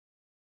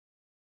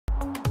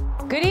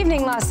Good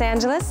evening, Los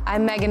Angeles.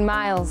 I'm Megan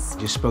Miles.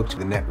 Just spoke to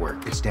the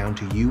network. It's down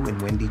to you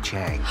and Wendy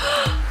Chang.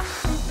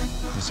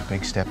 It's a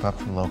big step up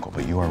from local,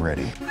 but you are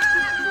ready.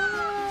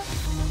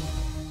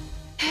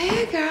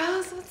 Hey,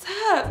 girls, what's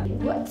up?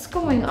 What's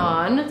going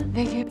on?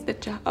 They gave the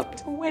job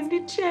to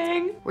Wendy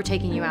Chang. We're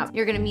taking you out.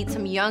 You're gonna meet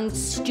some young,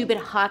 stupid,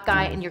 hot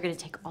guy, and you're gonna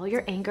take all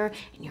your anger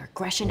and your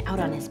aggression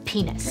out on his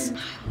penis. I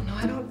don't know,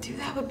 I don't do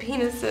that with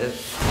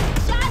penises.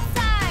 Shot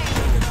sign!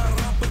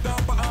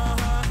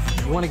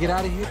 You wanna get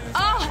out of here?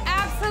 Oh,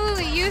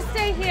 absolutely, you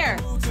stay here.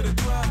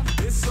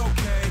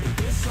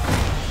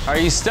 Are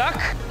you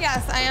stuck?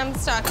 Yes, I am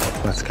stuck.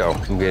 Let's go.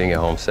 I'm getting you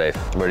home safe.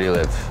 Where do you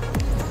live?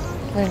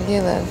 Where do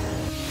you live?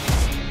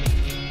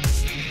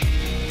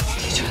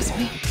 Do you trust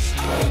me?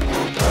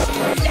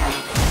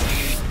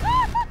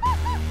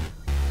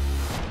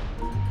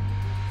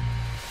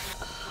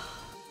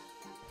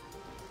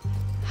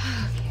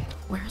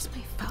 Where's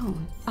my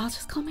phone? I'll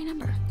just call my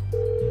number.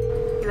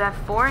 You have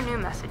 4 new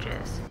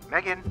messages.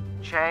 Megan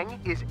Chang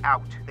is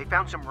out. They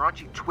found some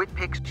raunchy twit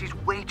pics. She's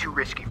way too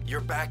risky.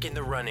 You're back in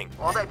the running.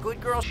 All that good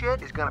girl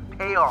shit is gonna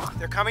pay off.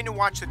 They're coming to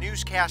watch the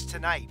newscast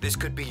tonight. This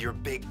could be your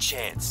big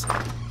chance.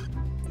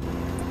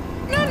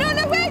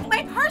 No, wait!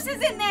 My purse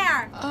is in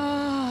there!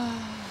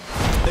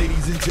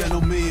 Ladies and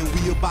gentlemen,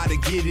 we about to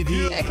get it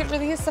in. I could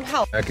really use some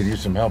help. I could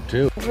use some help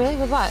too. Really?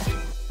 With what?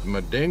 I'm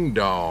a ding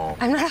dong.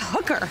 I'm not a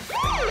hooker.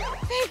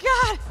 Thank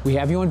God. We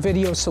have you on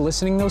video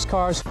soliciting those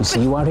cars. We'll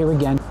see you out here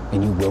again,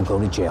 and you will go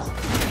to jail.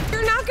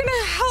 You're not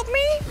gonna help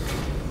me?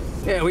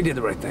 Yeah, we did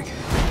the right thing.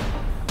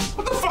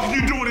 What the fuck are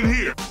you doing in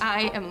here?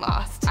 I am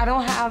lost. I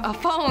don't have a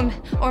phone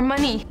or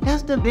money.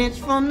 That's the bitch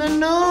from the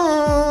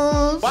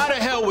news. Why the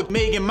hell would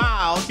Megan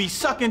Miles be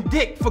sucking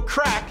dick for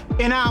crack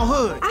in our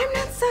hood? I'm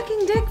not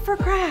sucking dick for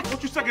crack.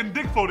 What you sucking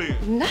dick for then?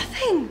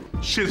 Nothing.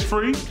 Shit's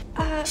free?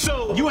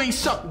 So you ain't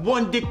sucked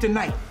one dick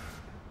tonight.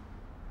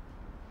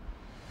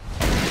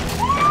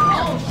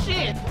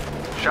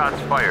 Shots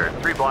fired.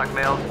 3 black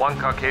males, 1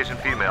 Caucasian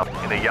female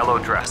in a yellow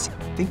dress.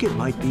 Think it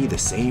might be the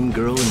same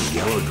girl in the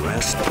yellow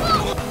dress.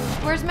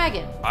 Where's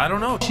Megan? I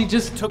don't know. She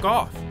just took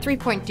off.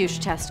 3-point douche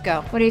test,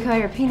 go. What do you call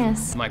your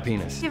penis? My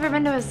penis. You ever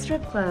been to a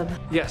strip club?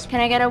 Yes.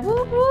 Can I get a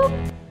whoop whoop?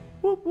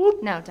 Whoop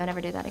whoop. No, don't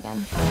ever do that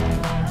again.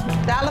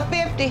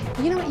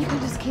 $1.50. You know what? You can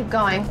just keep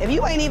going. If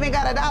you ain't even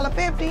got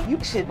 $1.50, you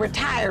should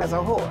retire as a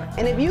whore.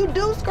 And if you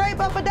do scrape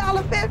up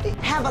 $1.50,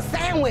 have a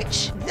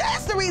sandwich.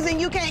 That's the reason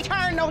you can't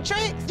turn no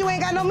tricks. You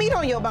ain't got no meat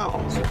on your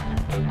bones.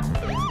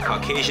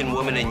 Caucasian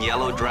woman in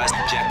yellow dress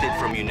ejected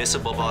from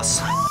municipal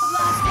bus.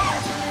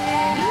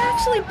 You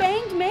actually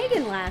banged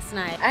Megan last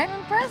night. I'm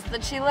impressed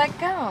that she let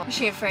go. Was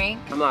she a freak?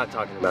 I'm not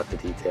talking about the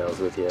details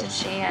with you. Did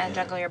she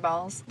juggle your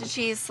balls? Did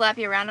she slap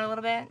you around a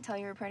little bit, tell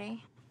you were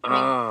pretty? I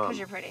mean, because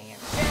you're pretty.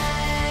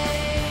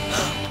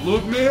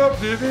 Look me up,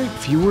 Diddy.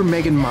 If you were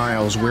Megan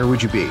Miles, where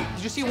would you be?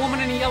 Did you see a woman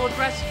in a yellow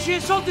dress? She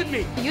insulted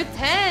me. You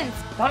tense.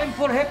 Time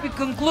for happy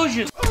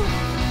conclusion.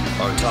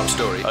 Our top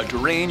story, a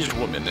deranged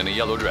woman in a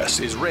yellow dress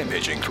is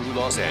rampaging through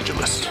Los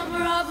Angeles. Down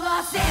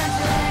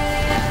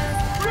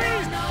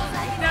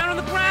on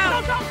the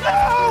ground.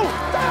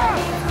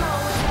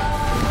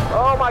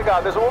 Oh my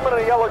God, there's a woman in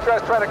a yellow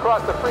dress trying to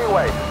cross the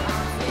freeway.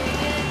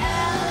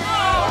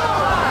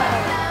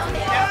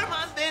 That's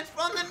my bitch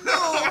from the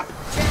news.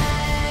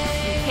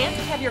 You can't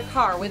have your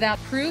car without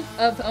proof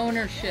of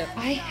ownership.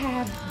 I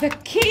have the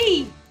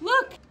key.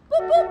 Look,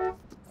 boop boop.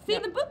 See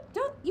the boop?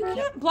 You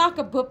can't block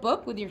a boop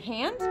boop with your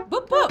hand.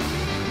 Boop boop.